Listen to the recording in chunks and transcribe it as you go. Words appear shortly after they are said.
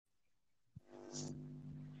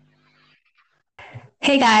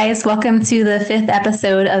Hey guys, welcome to the fifth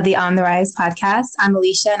episode of the On the Rise podcast. I'm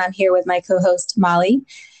Alicia and I'm here with my co host Molly.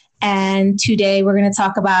 And today we're going to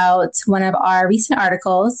talk about one of our recent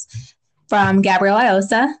articles from Gabriel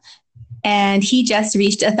Iosa. And he just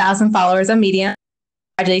reached 1,000 followers on Medium.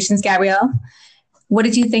 Congratulations, Gabriel. What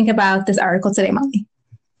did you think about this article today, Molly?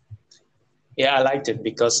 Yeah, I liked it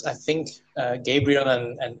because I think Gabriel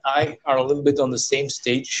and I are a little bit on the same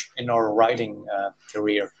stage in our writing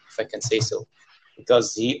career, if I can say so.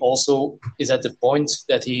 Because he also is at the point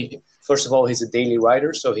that first of all, he's a daily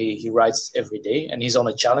writer, so he writes every day, and he's on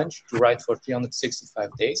a challenge to write for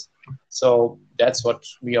 365 days. So that's what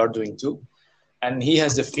we are doing too. And he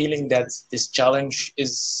has the feeling that this challenge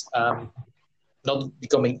is not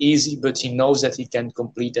becoming easy, but he knows that he can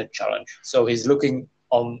complete that challenge. So he's looking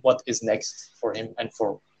on what is next for him and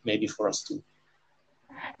for maybe for us too.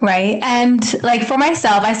 Right. And like for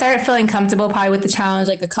myself, I started feeling comfortable probably with the challenge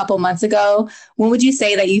like a couple months ago. When would you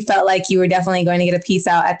say that you felt like you were definitely going to get a piece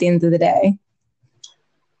out at the end of the day?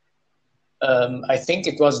 I think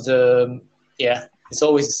it was it's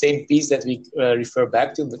always the same piece that we refer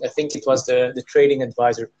back to, but I think it was the trading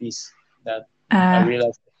advisor piece that I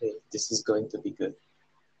realized, okay, this is going to be good.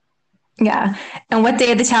 Yeah. And what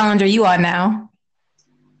day of the challenge are you on now?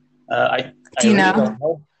 I Do you really know? don't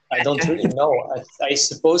know. I don't really know. I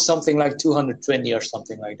suppose something like 220 or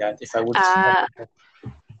something like that, if I would.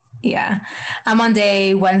 Yeah. I'm on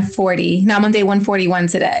day 140. No, I'm on day 141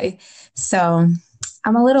 today. So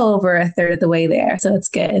I'm a little over a third of the way there. So it's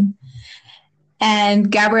good.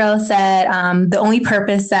 And Gabriel said the only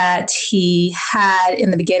purpose that he had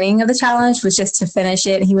in the beginning of the challenge was just to finish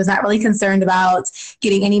it. He was not really concerned about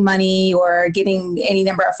getting any money or getting any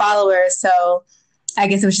number of followers. So I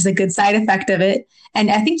guess it was just a good side effect of it. And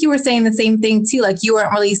I think you were saying the same thing too. Like you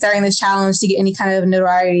weren't really starting this challenge to get any kind of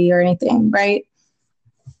notoriety or anything, right?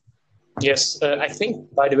 Yes, I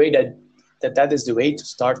think, by the way, that is the way to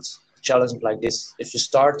start a challenge like this. If you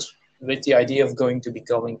start with the idea of going to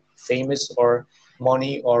becoming famous or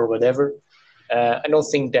money or whatever, I don't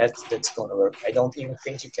think that's going to work. I don't even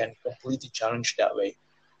think you can complete the challenge that way.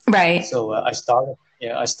 Right. So I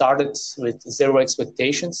started with zero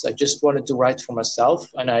expectations. I just wanted to write for myself,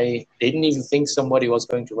 and I didn't even think somebody was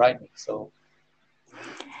going to write me. So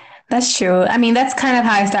that's true. I mean, that's kind of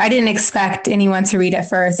how I started. I didn't expect anyone to read it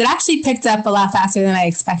first. It actually picked up a lot faster than I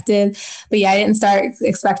expected. But yeah, I didn't start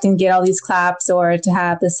expecting to get all these claps or to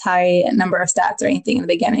have this high number of stats or anything in the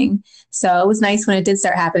beginning. So it was nice when it did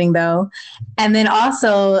start happening, though. And then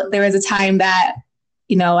also, there was a time that,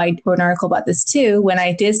 I wrote an article about this too, when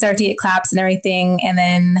I did start to get claps and everything. And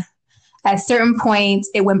then at a certain point,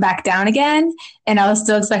 it went back down again, and I was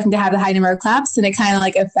still expecting to have the high number of claps, and it kind of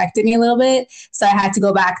like affected me a little bit. So I had to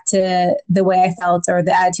go back to the way I felt or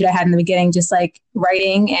the attitude I had in the beginning, just like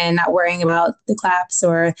writing and not worrying about the claps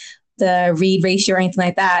or the read ratio or anything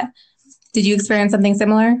like that. Did you experience something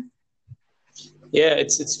similar? Yeah,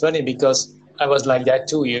 it's funny because I was like that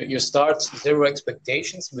too. You start zero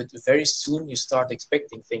expectations, but very soon you start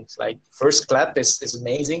expecting things. Like first clap is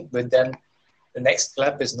amazing, but then the next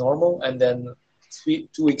clap is normal, and then 2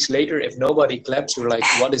 weeks later, if nobody claps, you're like,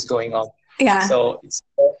 what is going on? Yeah. So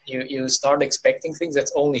you start expecting things.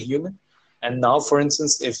 That's only human. And now, for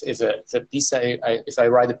instance, if a piece if I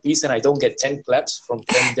write a piece and I don't get 10 claps from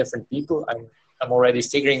 10 different people, I'm already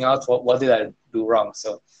figuring out what did I do wrong.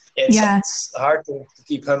 So it's hard to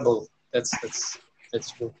keep humble. That's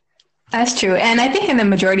true. That's true. And I think in the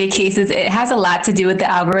majority of cases, it has a lot to do with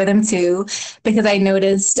the algorithm too, because I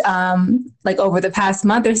noticed like over the past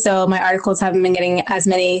month or so, my articles haven't been getting as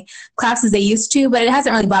many claps as they used to, but it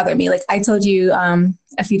hasn't really bothered me. Like I told you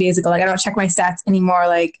a few days ago, like I don't check my stats anymore,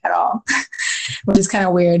 like at all, which is kind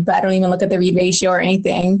of weird, but I don't even look at the read ratio or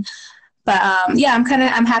anything. But yeah,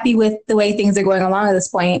 I'm happy with the way things are going along at this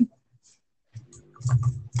point.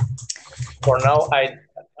 For now,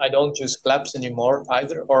 I don't use claps anymore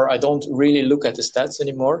either, or I don't really look at the stats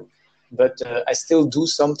anymore. But I still do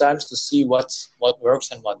sometimes to see what works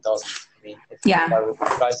and what doesn't. I mean, if I will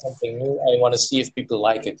try something new, I want to see if people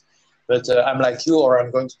like it. But I'm like you, or I'm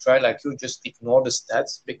going to try like you, just ignore the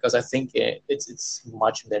stats, because I think it's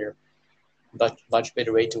much better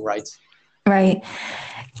way to write. Right.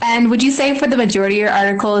 And would you say for the majority of your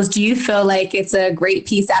articles, do you feel like it's a great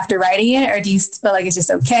piece after writing it, or do you feel like it's just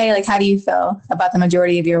okay? Like, how do you feel about the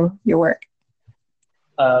majority of your work?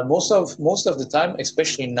 Most of the time,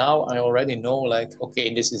 especially now, I already know like,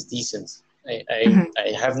 okay, this is decent.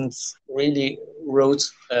 I haven't really wrote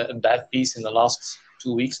a bad piece in the last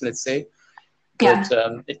 2 weeks, let's say.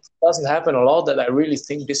 But it doesn't happen a lot that I really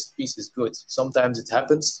think this piece is good. Sometimes it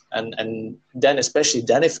happens, and then especially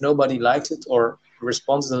then if nobody likes it or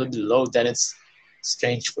responds a little bit low, then it's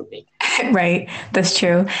strange for me. Right. That's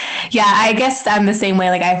true. Yeah, I guess I'm the same way.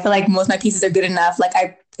 Like I feel like most of my pieces are good enough.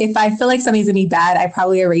 If I feel like something's gonna be bad, I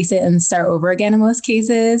probably erase it and start over again in most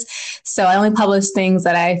cases. So I only publish things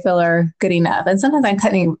that I feel are good enough. And sometimes I'm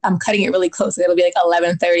cutting it really close. It'll be like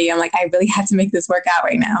 11:30. I'm like, I really have to make this work out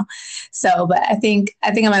right now. So, but I think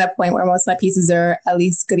I'm at a point where most of my pieces are at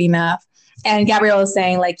least good enough. And Gabrielle was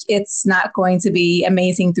saying like it's not going to be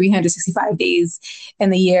amazing 365 days in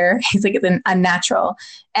the year. He's like it's unnatural.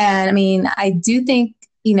 And I mean, I do think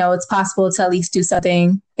it's possible to at least do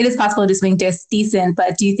something. It is possible to do something just decent,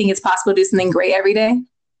 but do you think it's possible to do something great every day?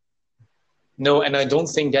 No, and I don't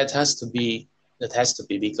think that has to be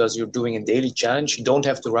because you're doing a daily challenge. You don't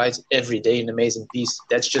have to write every day an amazing piece.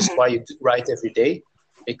 That's just why you write every day,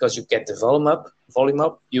 because you get the volume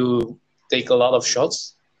up. You take a lot of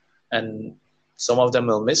shots, and some of them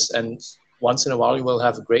will miss, and once in a while you will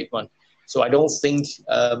have a great one. So I don't think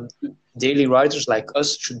daily writers like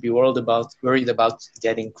us should be worried about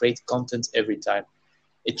getting great content every time.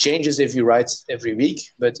 It changes if you write every week,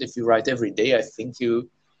 but if you write every day, I think you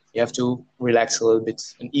have to relax a little bit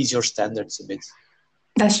and ease your standards a bit.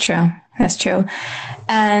 That's true. That's true.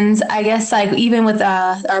 And I guess like even with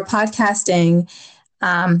our podcasting,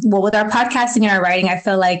 with our podcasting and our writing, I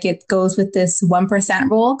feel like it goes with this 1%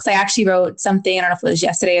 rule. Cause I actually wrote something, I don't know if it was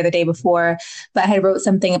yesterday or the day before, but I wrote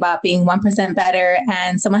something about being 1% better.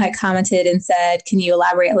 And someone had commented and said, can you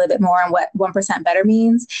elaborate a little bit more on what 1% better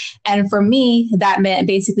means? And for me, that meant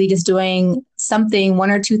basically just doing something,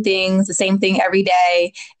 one or two things, the same thing every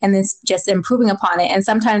day, and then just improving upon it. And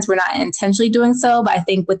sometimes we're not intentionally doing so, but I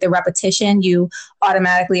think with the repetition, you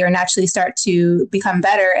automatically or naturally start to become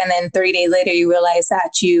better. And then 30 days later, you realize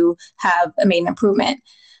that you have made an improvement.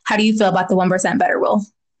 How do you feel about the 1% better rule?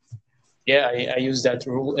 Yeah, I use that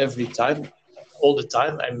rule every time, all the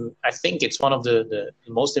time. I think it's one of the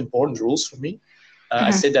most important rules for me.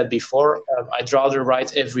 I said that before. I'd rather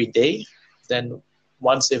write every day than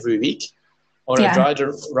once every week. Or I'd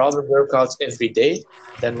rather work out every day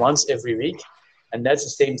than once every week. And that's the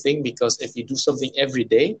same thing, because if you do something every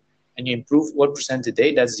day and you improve 1% a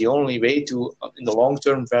day, that's the only way to, in the long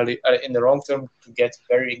term, to get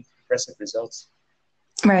very impressive results.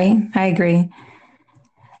 Right. I agree.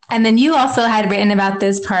 And then you also had written about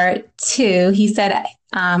this part too. He said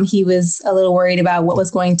he was a little worried about what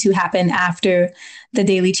was going to happen after the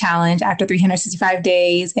daily challenge, after 365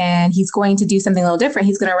 days. And he's going to do something a little different.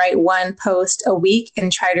 He's going to write one post a week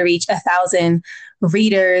and try to reach 1,000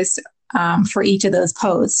 readers for each of those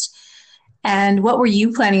posts. And what were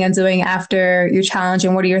you planning on doing after your challenge?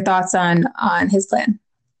 And what are your thoughts on his plan?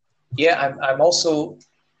 Yeah, I'm also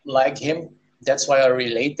like him. That's why I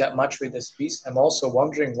relate that much with this piece. I'm also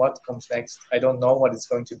wondering what comes next. I don't know what it's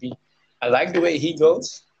going to be. I like the way he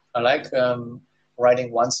goes. I like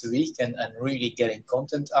writing once a week and really getting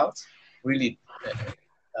content out. Really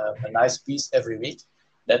a nice piece every week.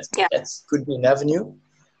 That could be an avenue.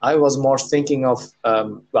 I was more thinking of,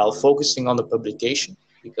 focusing on the publication,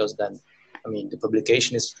 because then, the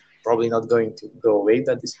publication is probably not going to go away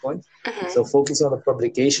at this point. Mm-hmm. So focus on the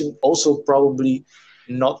publication. Also probably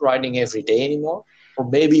not writing every day anymore, or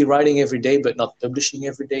maybe writing every day but not publishing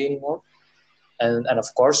every day anymore. And of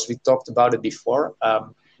course, we talked about it before.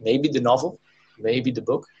 Maybe the novel, maybe the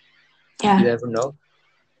book. Yeah. You never know.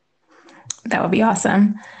 That would be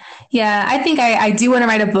awesome. Yeah, I think I do want to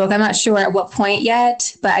write a book. I'm not sure at what point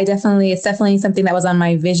yet, but it's definitely something that was on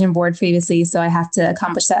my vision board previously. So I have to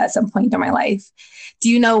accomplish that at some point in my life. Do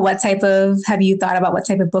you know have you thought about what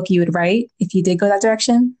type of book you would write if you did go that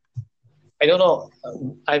direction? I don't know.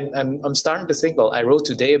 I'm starting to think. Well, I wrote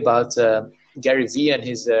today about Gary Vee and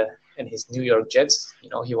his New York Jets.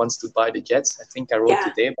 He wants to buy the Jets. I think I wrote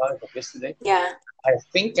today about it, or yesterday. Yeah. I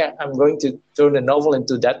think I'm going to turn a novel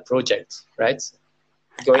into that project, right?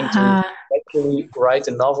 Going to actually write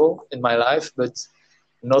a novel in my life, but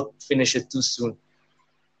not finish it too soon.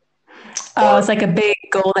 Oh, it's like a big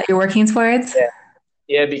goal that you're working towards?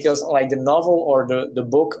 Yeah, because like the novel or the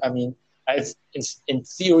book, I've in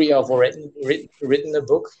theory I've already written a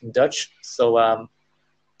book in Dutch, so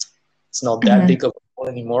it's not that big of a goal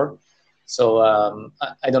anymore. So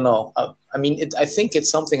I don't know. I think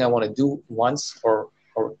it's something I want to do once or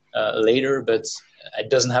later, but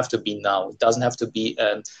it doesn't have to be now. It doesn't have to be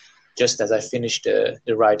just as I finish the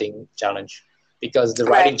writing challenge, because the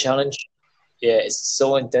writing challenge, is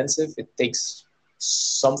so intensive. It takes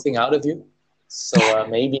something out of you. So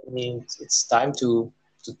maybe it's time to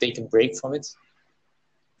take a break from it.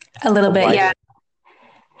 A little bit, yeah.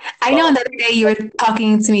 I know the other day you were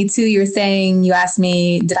talking to me too. You were saying, you asked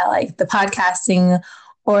me, did I like the podcasting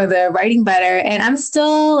or the writing better? And I'm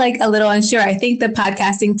still like a little unsure. I think the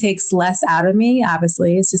podcasting takes less out of me.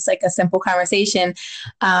 Obviously, it's just like a simple conversation.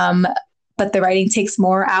 Um, but the writing takes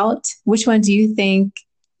more out. Which one do you think?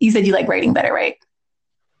 You said you like writing better, right?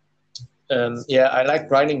 Yeah, I like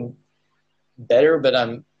writing better, but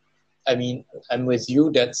I'm with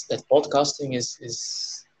you that podcasting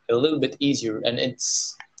is a little bit easier and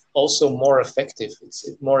it's also more effective. It's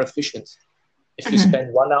more efficient. If you Mm-hmm.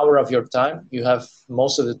 spend 1 hour of your time, you have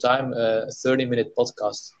most of the time a 30-minute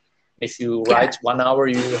podcast. If you Yeah, write 1 hour,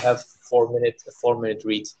 you have 4 minute a 4 minute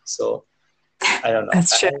read. So I don't know.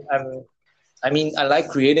 that's true. I like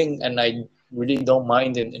creating, and I really don't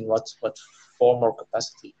mind in what form or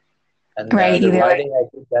capacity. And Right, the either way. writing, I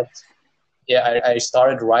did that. Yeah, I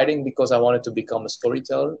started writing because I wanted to become a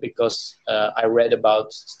storyteller because I read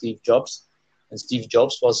about Steve Jobs, and Steve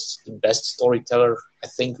Jobs was the best storyteller I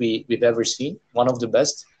think we've ever seen, one of the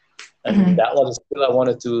best. And Mm-hmm. that was a skill I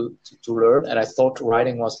wanted to learn, and I thought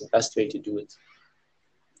writing was the best way to do it.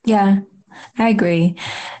 Yeah, I agree.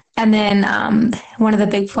 And then one of the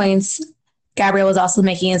big points Gabriel was also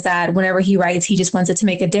making is that whenever he writes, he just wants it to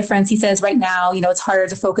make a difference. He says right now, it's harder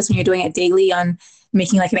to focus when you're doing it daily on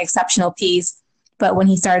making like an exceptional piece. But when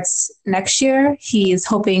he starts next year, he's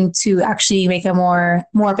hoping to actually make a more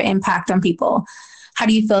of an impact on people. How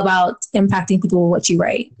do you feel about impacting people with what you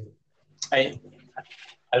write? I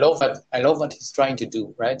I love that. I love what he's trying to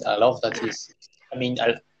do. Right. I love that he's. I mean,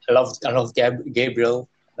 I love Gabriel.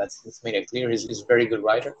 That's made it clear. He's a very good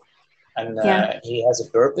writer, and Yeah. he has a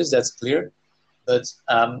purpose. That's clear. But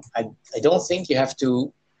I don't think you have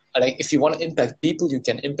to, like, if you want to impact people, you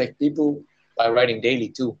can impact people by writing daily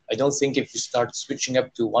too. I don't think if you start switching up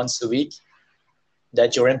to once a week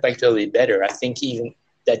that your impact will be better. I think even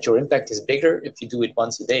that your impact is bigger if you do it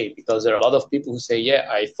once a day, because there are a lot of people who say, yeah,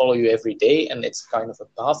 I follow you every day, and it's kind of a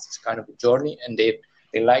path, it's kind of a journey, and they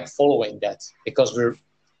like following that because we're,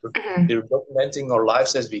 Mhm. we're documenting our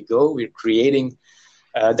lives as we go. We're creating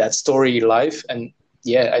that story life. And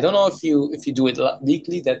yeah, I don't know if you do it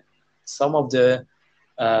weekly, that some of the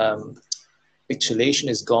um, pixelation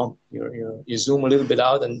is gone. You zoom a little bit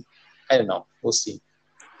out, and I don't know. We'll see.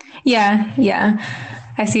 Yeah, yeah.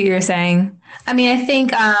 I see what you're saying. I mean,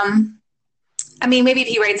 maybe if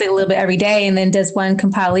he writes like a little bit every day and then does one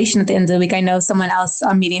compilation at the end of the week. I know someone else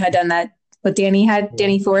on Medium had done that. But Yeah.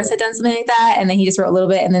 Danny Forrest had done something like that, and then he just wrote a little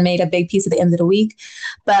bit and then made a big piece at the end of the week.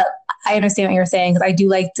 But I understand what you're saying because I do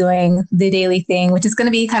like doing the daily thing, which is going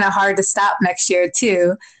to be kind of hard to stop next year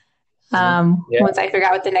too. Mhm. Yeah. Once I figure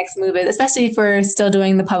out what the next move is, especially if we're still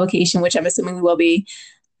doing the publication, which I'm assuming we will be.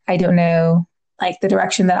 I don't know like the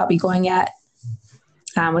direction that I'll be going at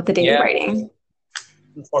with the daily Yeah. writing.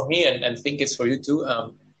 For me, and think it's for you too.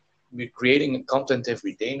 We're creating content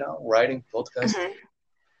every day now, writing podcast. Mm-hmm.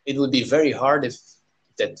 It would be very hard if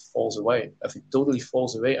that falls away. If it totally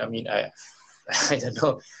falls away, I mean, I don't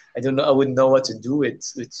know. I don't know. I wouldn't know what to do with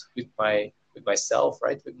myself,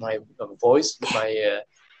 right? With my voice, with my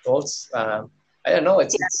thoughts. I don't know.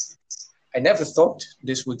 It's. I never thought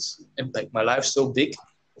this would impact my life so big,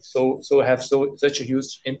 so have such a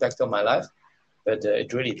huge impact on my life, but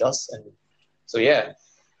it really does. And so yeah,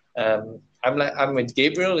 I'm with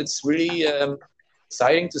Gabriel. It's really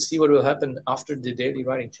exciting to see what will happen after the daily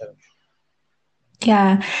writing challenge.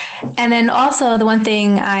 Yeah. And then also the one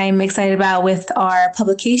thing I'm excited about with our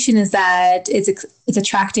publication is that it's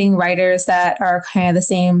attracting writers that are kind of the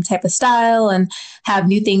same type of style and have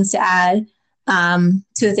new things to add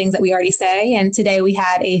to the things that we already say. And today we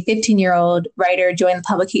had a 15-year-old writer join the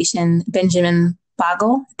publication, Benjamin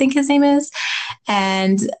Bogle, I think his name is.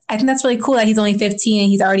 And I think that's really cool that he's only 15 and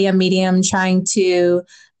he's already a medium trying to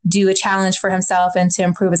do a challenge for himself and to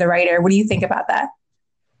improve as a writer. What do you think about that?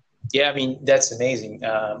 Yeah, I mean, that's amazing.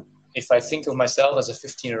 If I think of myself as a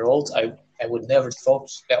 15-year-old, I would never thought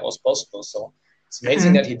that was possible. So it's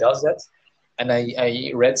amazing that Mm-hmm. he does that. And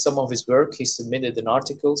I read some of his work. He submitted an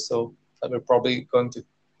article, so that we're probably going to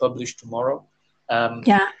publish tomorrow. Um,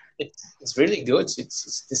 Yeah. it's really good.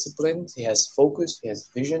 It's disciplined. He has focus. He has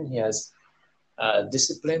vision. He has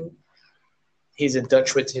discipline. He's in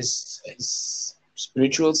touch with his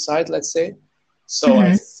spiritual side, let's say. So I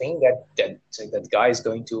Mm-hmm. think that guy is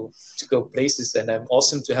going to go places, and I'm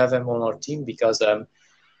awesome to have him on our team because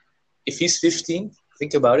if he's 15,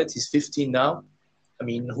 think about it, he's 15 now. I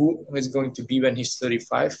mean, who is going to be when he's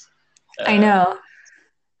 35? I Uh, know.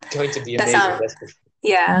 going to be That amazing, sounds, that's for sure.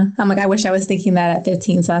 yeah. I'm like, I wish I was thinking that at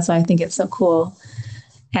 15. So that's why I think it's so cool.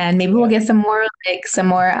 And maybe we'll Yeah, get some more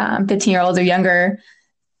 15-year-olds or younger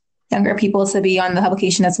people to be on the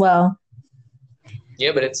publication as well.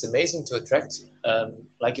 Yeah, but it's amazing to attract,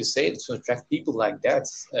 like you say, to attract people like that.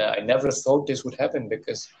 I never thought this would happen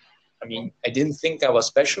because, I mean, I didn't think I was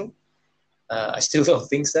special. I still don't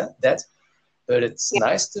think that, but it's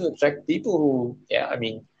nice to attract people who, yeah, I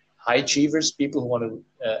mean, high achievers, people who want to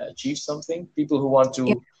achieve something, people who want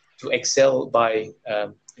Yeah. to excel by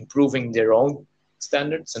improving their own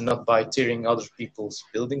standards and not by tearing other people's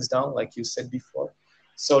buildings down, like you said before.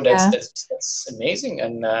 So Yeah. that's amazing,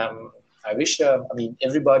 and I wish, I mean,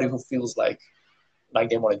 everybody who feels like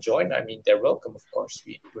they want to join, I mean, they're welcome, of course.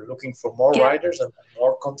 We're looking for more Yeah. riders and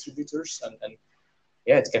more contributors, and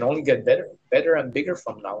yeah, it can only get better and bigger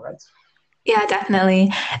from now, right? Yeah, definitely.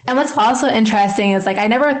 And what's also interesting is like I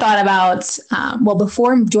never thought about, well,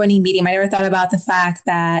 before joining Medium, I never thought about the fact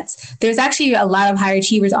that there's actually a lot of high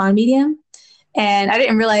achievers on Medium, and I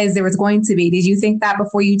didn't realize there was going to be. Did you think that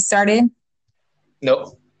before you started? No,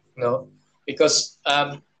 no, because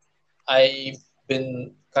I've been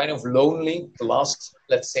kind of lonely the last,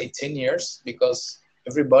 let's say, 10 years because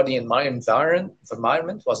everybody in my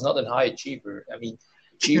environment was not a high achiever. I mean,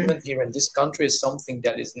 Mhm. achievement here in this country is something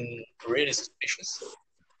that is really suspicious.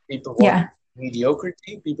 People want Yeah.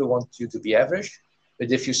 mediocrity, people want you to be average. But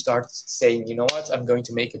if you start saying, you know what, I'm going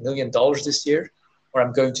to make $1 million this year, or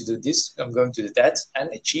I'm going to do this, I'm going to do that, and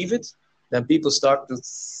achieve it, then people start to,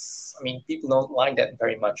 I mean, people don't like that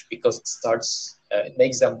very much because it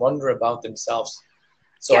makes them wonder about themselves.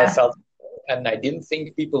 So I Yeah. felt, and I didn't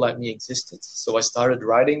think people like me existed. So I started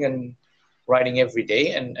writing every day.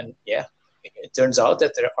 And yeah, it turns out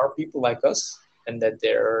that there are people like us and that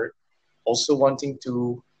they're also wanting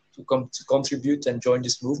to come to contribute and join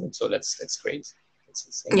this movement. So that's great. That's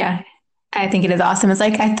insane. Yeah. I think it is awesome. It's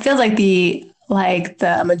like I feel like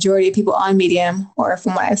the majority of people on Medium, or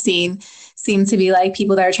from what I've seen, seem to be like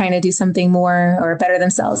people that are trying to do something more or better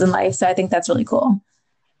themselves in life. So I think that's really cool.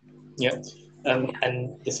 Yeah. And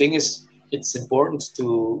the thing is, it's important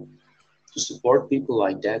to support people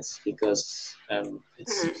like that because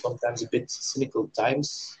it's Mhm. sometimes a bit cynical times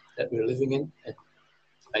that we're living in, and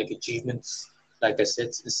like achievements, like I said,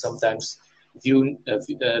 is sometimes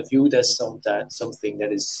viewed as something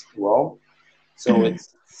that is wrong. So Mhm.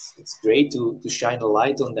 it's great to shine a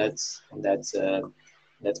light on that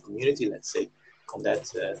community, let's say, on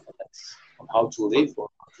how to live or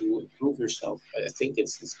how to improve yourself. I think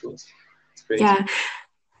it's good. It's great. Yeah.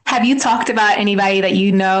 Have you talked about anybody that you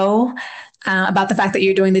know about the fact that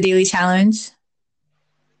you're doing the daily challenge,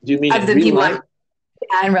 Do you mean other in than real people life?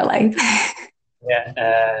 in real life?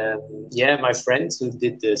 Yeah, my friend who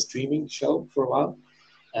did the streaming show for a while,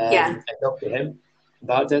 Yeah. I talked to him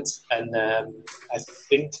about it, and I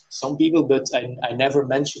think some people, but I never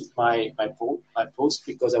mentioned my post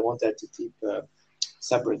because I wanted to keep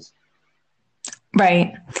separate. Right.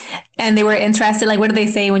 And they were interested. Like, what did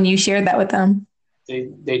they say when you shared that with them?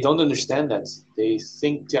 They don't understand that. They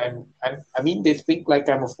think I mean, they think like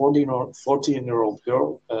I'm a 14-year-old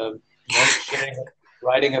girl,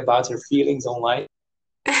 writing about her feelings online.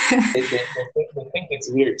 They think it's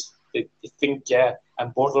weird. They think, yeah, I'm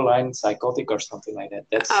borderline psychotic or something like that.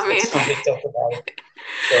 That's Oh man. that's how they talk about it.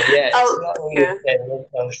 So yeah, it's Oh not really yeah. that really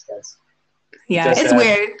understand Yeah. because It's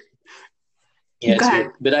weird. yeah, Go it's ahead.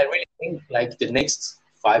 weird. But I really think like the next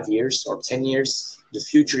 5 years or 10 years, the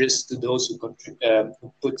future is to those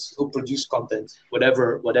who produce content,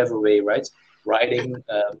 whatever way, right? Writing,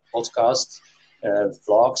 podcasts,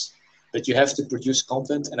 vlogs. But you have to produce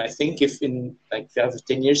content, and I think if in like 5 or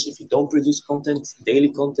 10 years, if you don't produce content,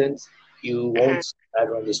 daily content, you Mhm. won't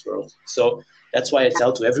matter in this world. So that's why I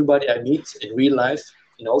tell to everybody I meet in real life,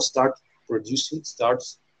 start producing, start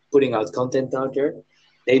putting out content out there.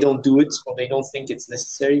 They don't do it or they don't think it's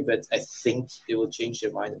necessary, but I think they will change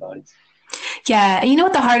their mind about it. Yeah. And you know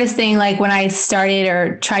what the hardest thing, like when I started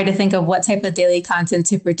or tried to think of what type of daily content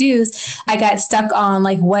to produce, I got stuck on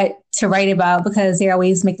like what to write about because they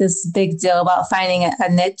always make this big deal about finding a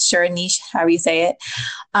niche or a niche, however you say it.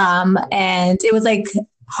 And it was like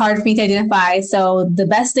hard for me to identify. So the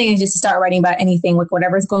best thing is just to start writing about anything, like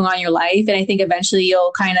whatever's going on in your life. And I think eventually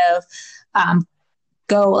you'll kind of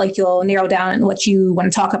you'll narrow down what you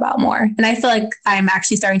want to talk about more. And I feel like I'm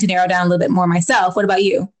actually starting to narrow down a little bit more myself. What about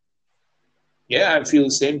you? Yeah, I feel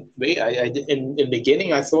the same way. In the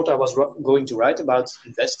beginning, I thought I was going to write about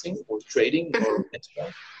investing or trading or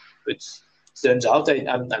etc. But it turns out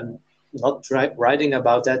I'm not writing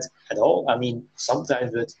about that at all. I mean,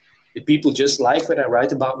 sometimes, but the people just like when I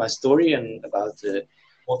write about my story and about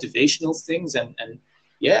motivational things, and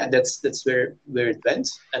yeah, that's where it went,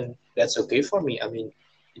 and that's okay for me. I mean,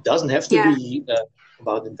 it doesn't have to Yeah. be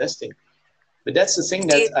about investing, but that's the thing Do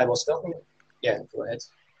that you, I was talking. Yeah, go ahead.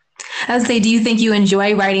 I would say, do you think you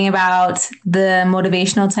enjoy writing about the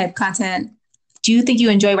motivational type content? Do you think you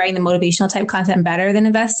enjoy writing the motivational type content better than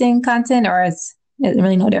investing content, or is it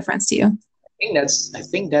really no difference to you? I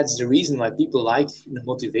think that's the reason why people like the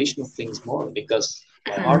motivational things more, because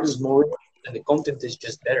my Mhm. heart is more and the content is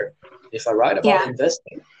just better. If I write about Yeah.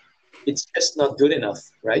 investing, it's just not good enough,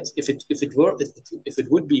 right? If it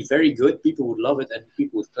would be very good, people would love it and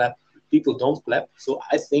people would clap. People don't clap, so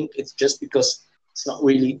I think it's just because it's not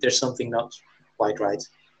really, there's something not quite right.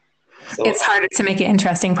 So It's harder to make it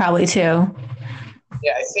interesting, probably too.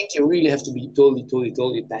 yeah, I think you really have to be totally, totally,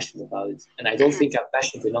 totally passionate about it, and I don't think I'm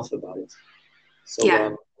passionate enough about it. So Yeah.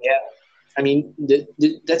 yeah, I mean,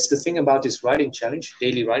 that's the thing about this writing challenge,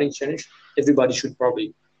 daily writing challenge. Everybody should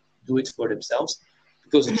probably do it for themselves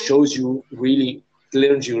because it Mhm. shows you really, it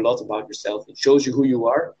learns you a lot about yourself. It shows you who you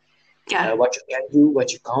are, Yeah. what you can do,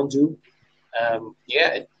 what you can't do.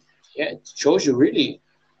 Yeah, it shows you really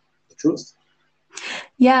the truth.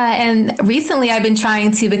 Yeah. And recently I've been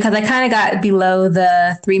trying to, because I kind of got below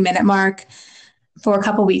the 3 minute mark for a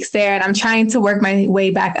couple weeks there, and I'm trying to work my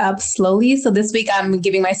way back up slowly. So this week I'm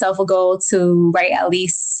giving myself a goal to write at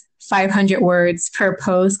least 500 words per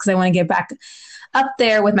post because I want to get back up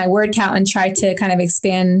there with my word count and try to kind of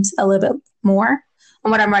expand a little bit more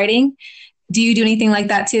on what I'm writing. Do you do anything like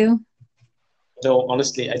that too? No,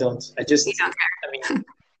 honestly, I don't. You don't I mean,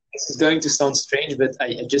 this is going to sound strange, but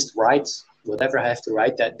I just write whatever I have to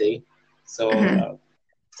write that day. So care.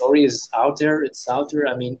 story is out there. It's out there.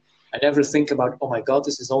 I mean, I never think about, oh my God,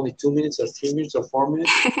 this is only 2 minutes or 3 minutes or 4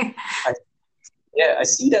 minutes. Hmm. I, yeah, I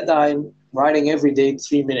see that I'm writing every day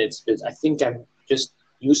 3 minutes, but I think I'm just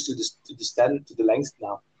used to this, to the length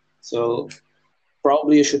now. So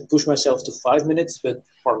probably I should push myself to 5 minutes, but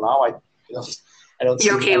for now, I don't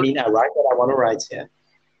You're see. okay I with mean, I write what I want to write. Yeah.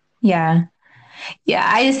 Yeah. Yeah.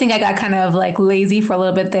 I just think I got kind of like lazy for a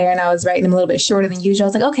little bit there and I was writing them a little bit shorter than usual. I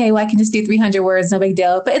was like, okay, well, I can just do 300 words. No big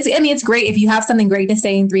deal. But I mean, it's great. If you have something great to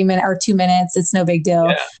say in 3 minutes or 2 minutes, it's no big deal.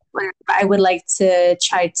 Yeah. But I would like to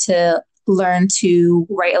try to learn to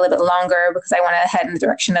write a little bit longer because I want to head in the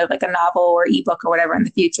direction of like a novel or ebook or whatever in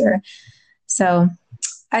the future. So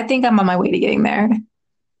I think I'm on my way to getting there.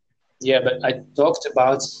 Yeah, but I talked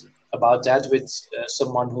about that with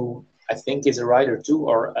someone who I think is a writer too,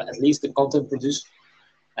 or at least a content producer.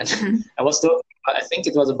 And Mhm. I was talking, I think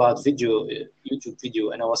it was about video, YouTube video,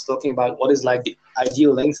 and I was talking about what is like the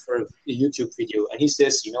ideal length for a YouTube video. And he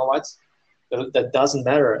says, you know what? That doesn't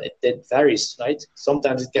matter. It varies, right?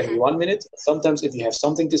 Sometimes it can be 1 minute. Sometimes if you have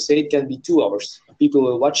something to say, it can be 2 hours. And people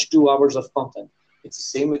will watch 2 hours of content. It's the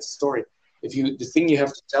same with the story. If you, the thing you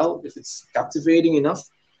have to tell, if it's captivating enough,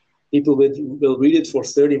 people will read it for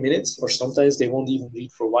 30 minutes, or sometimes they won't even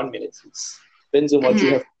read for 1 minute. It depends on what you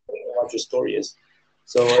Mhm. have, what your story is.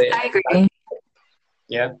 So I agree.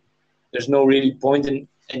 yeah, there's no really point in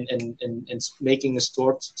making a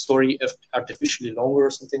story artificially longer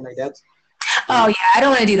or something like that. Oh Mm. yeah, I don't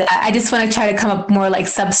want to do that. I just want to try to come up more like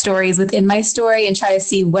sub stories within my story and try to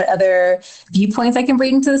see what other viewpoints I can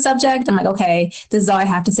bring to the subject. I'm like, okay, this is all I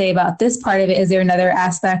have to say about this part of it. Is there another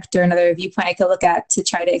aspect or another viewpoint I could look at to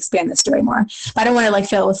try to expand the story more? But I don't want to like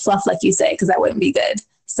fill it with fluff, like you say, because that wouldn't be good.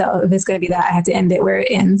 So if it's going to be that, I have to end it where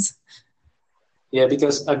it ends. Yeah,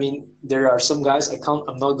 because I mean, there are some guys,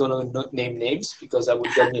 I'm not gonna name names because that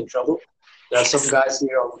would get me in trouble. There are some Yes. guys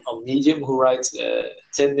here on Medium who write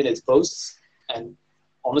 10-minute posts, and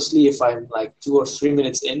honestly, if I'm like 2 or 3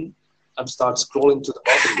 minutes in, I'm start scrolling to the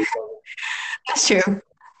bottom because That's true.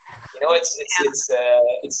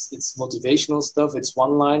 it's motivational stuff, it's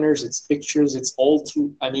one-liners, it's pictures, it's all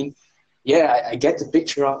through. I mean, yeah, I get the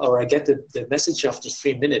picture or I get the message after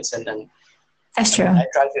 3 minutes, and That's I mean, true. I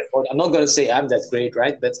try to avoid. I'm not going to say I'm that great,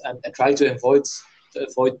 right? But I try to avoid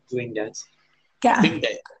doing that. I Yeah. think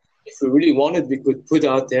that if we really wanted, we could put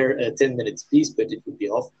out there a 10 minutes piece, but it would be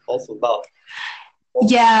awful about.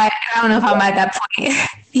 Yeah, I don't know if I'm at that point.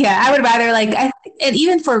 Yeah, I would rather like, and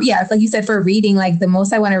even for, yeah, like you said, for reading, like the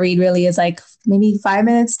most I want to read really is like maybe 5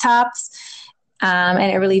 minutes tops. And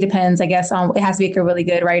it really depends, I guess, on it has to be like a really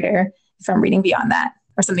good writer if I'm reading beyond that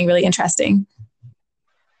or something really interesting.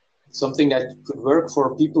 Something that could work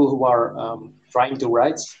for people who are trying to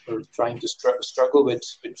write or trying to struggle with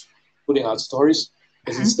putting out stories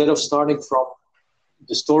is Mhm. instead of starting from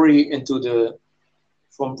the story into the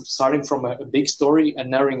from starting from a big story and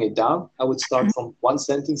narrowing it down, I would start from one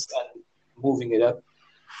sentence and moving it up.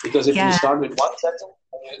 Because if you Yeah. start with one sentence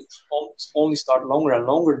and you only start longer and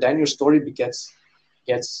longer, then your story gets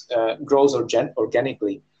grows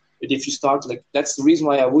organically. But if you start like that's the reason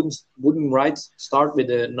why I wouldn't start with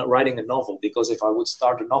writing a novel, because if I would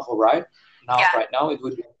start a novel right Yeah. now it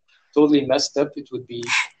would be totally messed up. It would be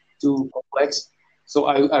too complex. So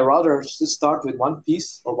I rather just start with one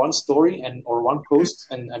piece or one story or one post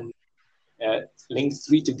and link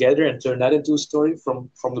three together and turn that into a story from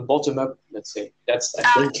the bottom up. Let's say that's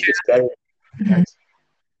I think it's better. Right?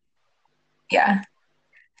 Yeah.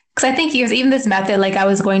 Because I think even this method, like I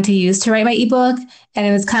was going to use to write my ebook, and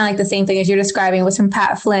it was kind of like the same thing as you're describing was from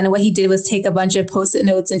Pat Flynn. And what he did was take a bunch of post-it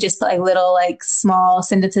notes and just put like little like small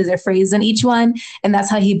sentences or phrases in each one. And that's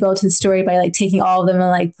how he built his story by like taking all of them and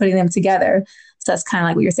like putting them together. So that's kind of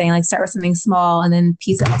like what you're saying, like start with something small and then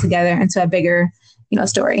piece it all together into a bigger,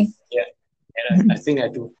 story. Yeah, and I think I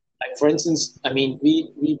do. Like for instance, I mean,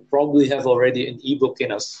 we probably have already an ebook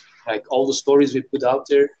in us. Like all the stories we put out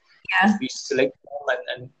there, Yeah. we select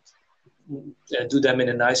them and do them in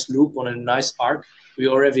a nice loop on a nice arc, we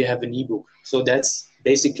already have an ebook. So that's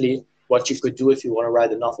basically what you could do if you want to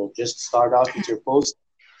write a novel. Just start out with your post,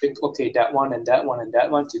 think, okay, that one and that one and that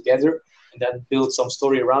one together, and then build some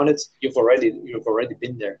story around it. You've already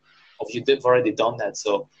been there, or you've already done that.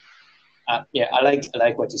 So yeah, I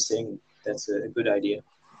like what you're saying. That's a good idea.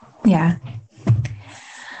 Yeah.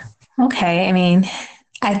 Okay. I mean,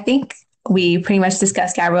 I think we pretty much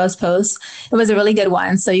discussed Gabriel's post. It was a really good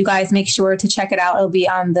one. So you guys make sure to check it out. It'll be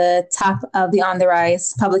on the top of the On the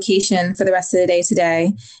Rise publication for the rest of the day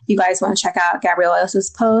today. If you guys want to check out Gabriel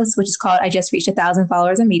Ellis's post, which is called I Just Reached 1,000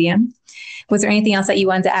 Followers on Medium. Was there anything else that you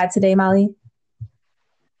wanted to add today, Molly?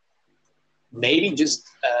 Maybe just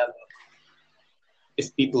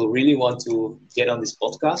if people really want to get on this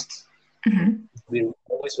podcast, we're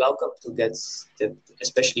always welcome to get,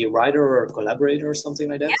 especially a writer or a collaborator or something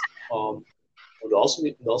like that. Yeah. Would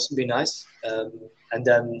also be nice. And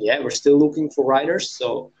then, we're still looking for writers.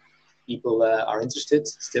 So people are interested,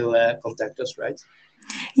 still contact us, right?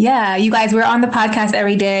 Yeah, you guys, we're on the podcast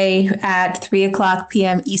every day at 3:00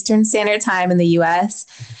 p.m. Eastern Standard Time in the US.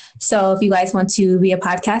 So if you guys want to be a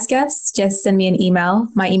podcast guest, just send me an email.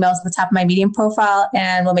 My email is at the top of my Medium profile,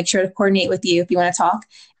 and we'll make sure to coordinate with you if you want to talk.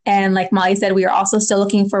 And like Molly said, we are also still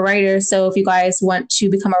looking for writers. So if you guys want to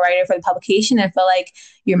become a writer for the publication and feel like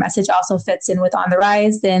your message also fits in with On the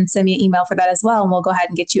Rise, then send me an email for that as well, and we'll go ahead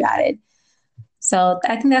and get you added. So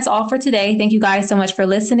I think that's all for today. Thank you guys so much for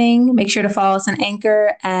listening. Make sure to follow us on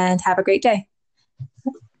Anchor and have a great day.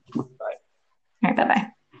 Bye. All right, bye-bye.